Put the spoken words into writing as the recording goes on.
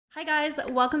Hi guys,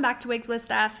 welcome back to Wigs with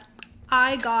Steph.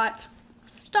 I got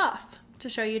stuff to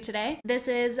show you today. This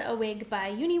is a wig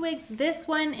by UniWigs. This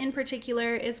one in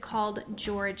particular is called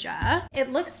Georgia. It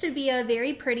looks to be a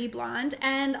very pretty blonde,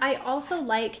 and I also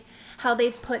like how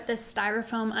they've put this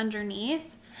styrofoam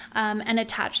underneath and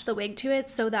attached the wig to it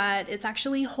so that it's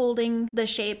actually holding the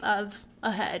shape of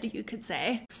a head, you could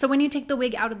say. So when you take the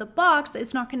wig out of the box,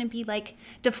 it's not going to be like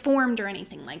deformed or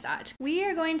anything like that. We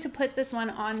are going to put this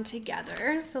one on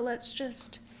together. So let's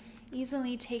just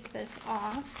easily take this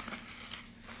off.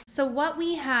 So what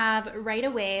we have right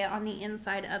away on the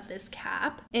inside of this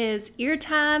cap is ear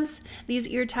tabs. These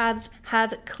ear tabs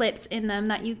have clips in them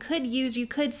that you could use. You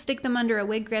could stick them under a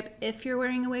wig grip if you're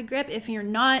wearing a wig grip. If you're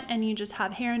not and you just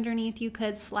have hair underneath, you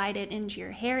could slide it into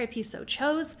your hair if you so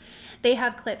chose. They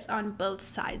have clips on both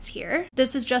sides here.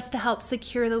 This is just to help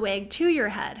secure the wig to your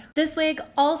head. This wig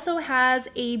also has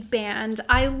a band.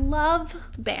 I love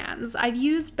bands. I've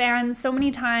used bands so many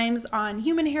times on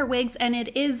human hair wigs, and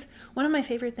it is one of my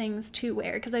favorite things to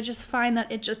wear because I just find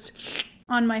that it just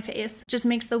on my face just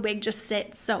makes the wig just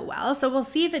sit so well. So we'll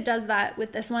see if it does that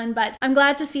with this one, but I'm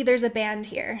glad to see there's a band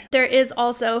here. There is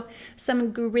also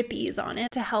some grippies on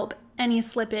it to help any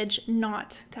slippage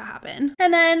not to happen.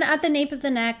 And then at the nape of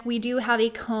the neck, we do have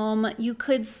a comb. You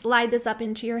could slide this up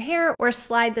into your hair or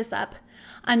slide this up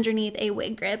underneath a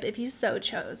wig grip if you so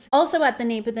chose. Also at the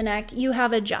nape of the neck, you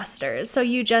have adjusters. So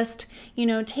you just,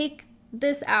 take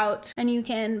this out and you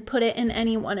can put it in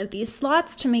any one of these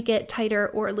slots to make it tighter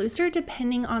or looser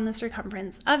depending on the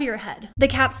circumference of your head. The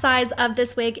cap size of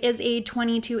this wig is a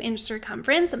 22-inch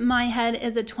circumference. My head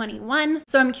is a 21,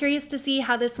 so I'm curious to see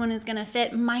how this one is going to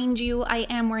fit. Mind you, I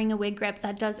am wearing a wig grip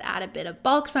that does add a bit of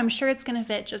bulk, so I'm sure it's going to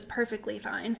fit just perfectly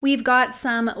fine. We've got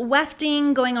some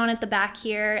wefting going on at the back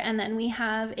here, and then we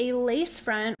have a lace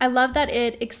front. I love that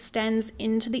it extends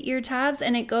into the ear tabs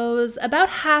and it goes about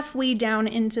halfway down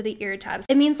into the ear tabs.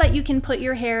 It means that you can put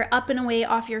your hair up and away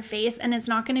off your face and it's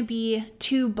not going to be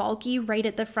too bulky right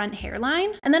at the front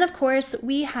hairline. And then of course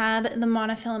we have the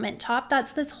monofilament top.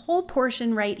 That's this whole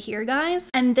portion right here, guys.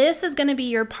 And this is going to be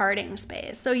your parting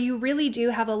space. So you really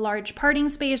do have a large parting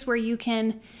space where you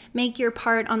can make your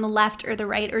part on the left or the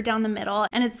right or down the middle,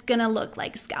 and it's going to look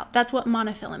like scalp. That's what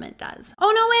monofilament does.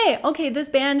 Oh, no way. Okay, this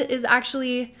band is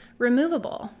actually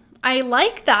removable. I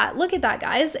like that. Look at that,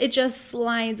 guys. It just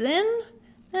slides in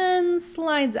and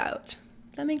slides out.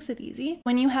 That makes it easy.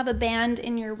 When you have a band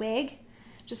in your wig,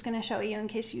 just gonna show you in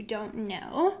case you don't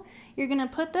know, you're gonna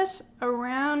put this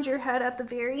around your head at the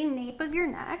very nape of your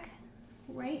neck,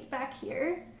 right back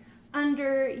here,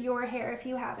 under your hair if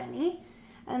you have any.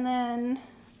 And then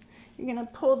you're gonna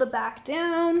pull the back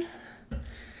down,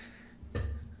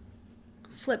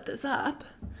 flip this up,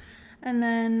 and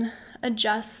then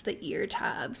adjust the ear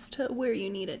tabs to where you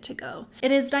need it to go.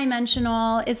 It is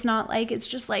dimensional. It's not like it's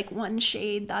just like one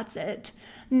shade, that's it.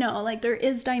 No, like there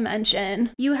is dimension.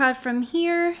 You have from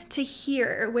here to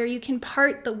here where you can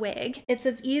part the wig. It's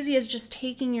as easy as just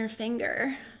taking your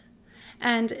finger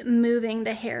and moving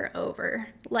the hair over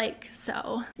like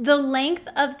so. The length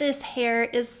of this hair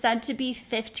is said to be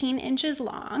 15 inches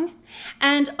long.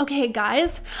 And okay,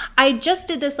 guys, I just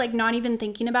did this like not even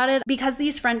thinking about it because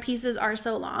these front pieces are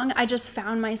so long. I just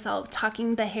found myself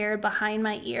tucking the hair behind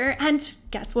my ear, and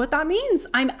guess what that means?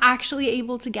 I'm actually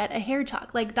able to get a hair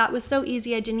tuck. Like that was so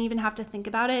easy. I didn't even have to think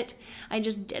about it. I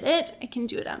just did it. I can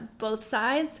do it on both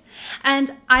sides.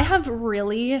 And I have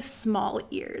really small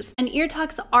ears, and ear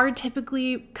tucks are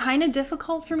typically kind of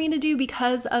difficult for me to do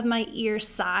because of my ear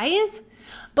size,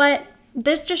 but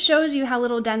this just shows you how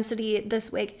little density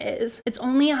this wig is. It's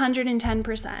only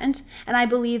 110%, and I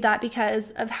believe that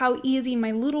because of how easy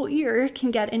my little ear can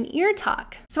get an ear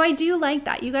tuck. So I do like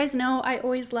that. You guys know I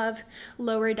always love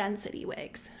lower density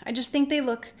wigs. I just think they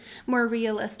look more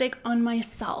realistic on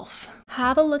myself.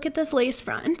 Have a look at this lace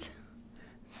front.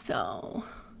 So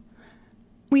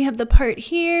we have the part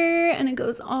here, and it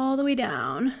goes all the way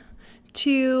down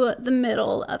to the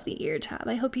middle of the ear tab.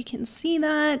 I hope you can see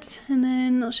that. And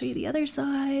then I'll show you the other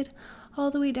side, all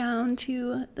the way down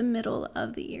to the middle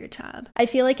of the ear tab. I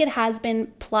feel like it has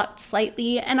been plucked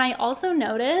slightly, and I also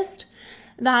noticed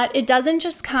that it doesn't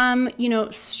just come,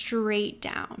 straight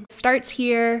down. It starts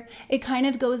here, it kind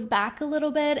of goes back a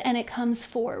little bit, and it comes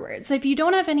forward. So if you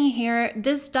don't have any hair,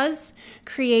 this does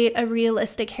create a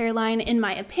realistic hairline in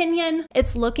my opinion.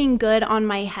 It's looking good on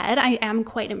my head. I am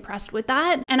quite impressed with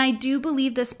that. And I do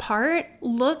believe this part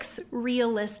looks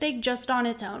realistic just on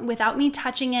its own. Without me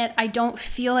touching it, I don't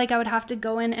feel like I would have to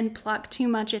go in and pluck too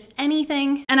much, if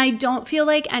anything. And I don't feel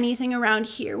like anything around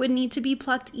here would need to be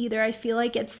plucked either. I feel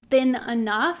like it's thin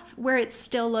enough where it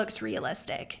still looks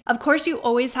realistic. Of course, you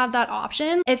always have that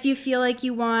option. If you feel like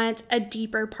you want a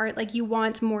deeper part, like you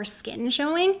want more skin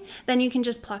showing, then you can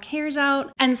just pluck hairs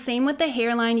out. And same with the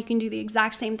hairline, you can do the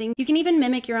exact same thing. You can even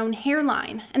mimic your own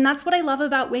hairline. And that's what I love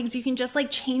about wigs. You can just like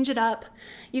change it up.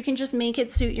 You can just make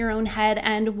it suit your own head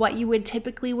and what you would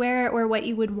typically wear or what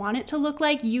you would want it to look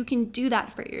like. You can do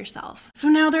that for yourself. So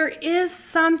now there is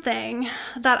something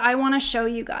that I want to show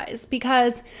you guys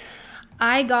because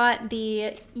I got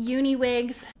the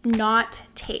UniWigs knot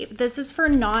tape. This is for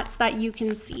knots that you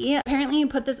can see. Apparently you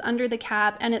put this under the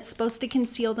cap and it's supposed to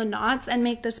conceal the knots and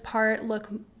make this part look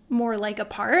more like a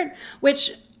part,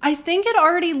 which I think it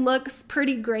already looks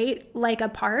pretty great like a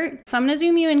part. So I'm gonna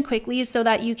zoom you in quickly so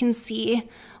that you can see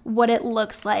what it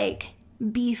looks like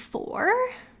before,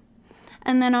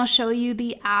 and then I'll show you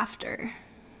the after.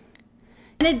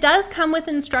 And it does come with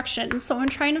instructions, so I'm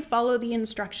trying to follow the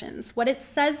instructions. What it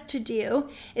says to do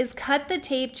is cut the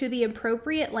tape to the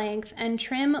appropriate length and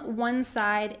trim one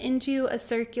side into a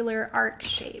circular arc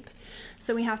shape.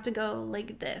 So we have to go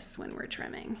like this when we're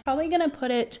trimming. Probably gonna put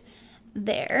it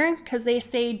there because they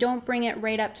say don't bring it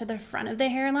right up to the front of the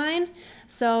hairline.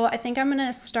 So I think I'm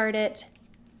gonna start it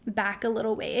back a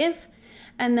little ways,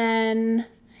 and then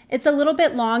it's a little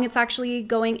bit long. It's actually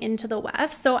going into the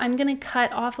weft. So I'm gonna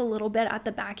cut off a little bit at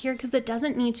the back here because it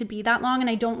doesn't need to be that long and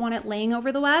I don't want it laying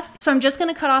over the wefts. So I'm just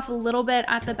gonna cut off a little bit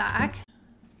at the back.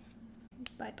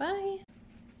 Bye-bye.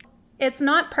 It's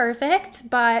not perfect,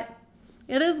 but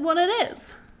it is what it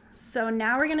is. So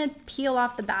now we're gonna peel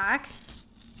off the back.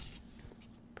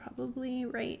 Probably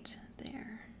right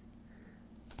there.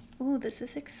 Ooh, this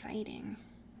is exciting.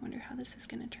 Wonder how this is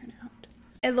gonna turn out.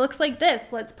 It looks like this.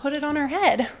 Let's put it on her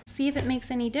head. See if it makes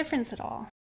any difference at all.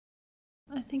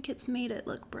 I think it's made it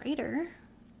look brighter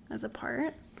as a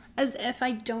part. As if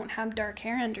I don't have dark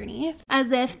hair underneath.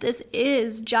 As if this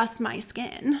is just my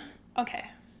skin.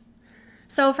 Okay.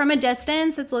 So from a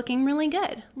distance, it's looking really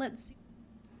good. Let's see.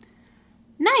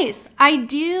 Nice. I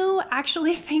do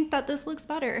actually think that this looks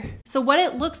better. So what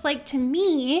it looks like to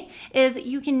me is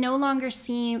you can no longer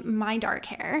see my dark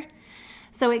hair.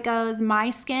 So it goes my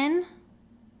skin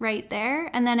right there,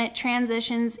 and then it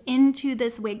transitions into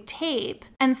this wig tape.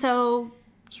 And so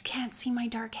you can't see my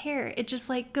dark hair. It just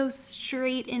like goes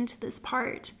straight into this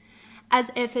part as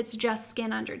if it's just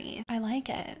skin underneath. I like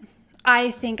it.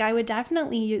 I think I would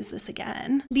definitely use this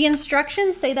again. The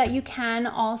instructions say that you can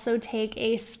also take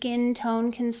a skin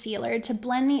tone concealer to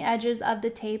blend the edges of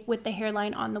the tape with the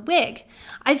hairline on the wig.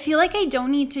 I feel like I don't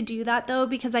need to do that though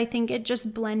because I think it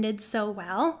just blended so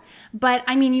well. But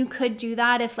I mean, you could do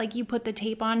that if like you put the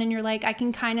tape on and you're like, I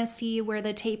can kind of see where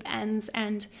the tape ends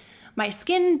and my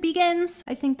skin begins.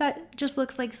 I think that just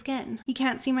looks like skin. You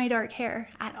can't see my dark hair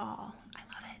at all.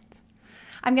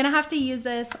 I'm gonna have to use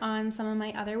this on some of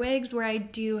my other wigs where I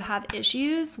do have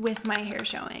issues with my hair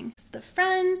showing. It's the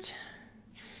front,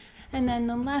 and then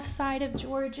the left side of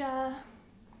Georgia.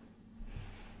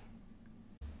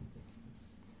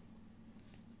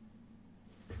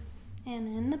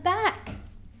 And then the back.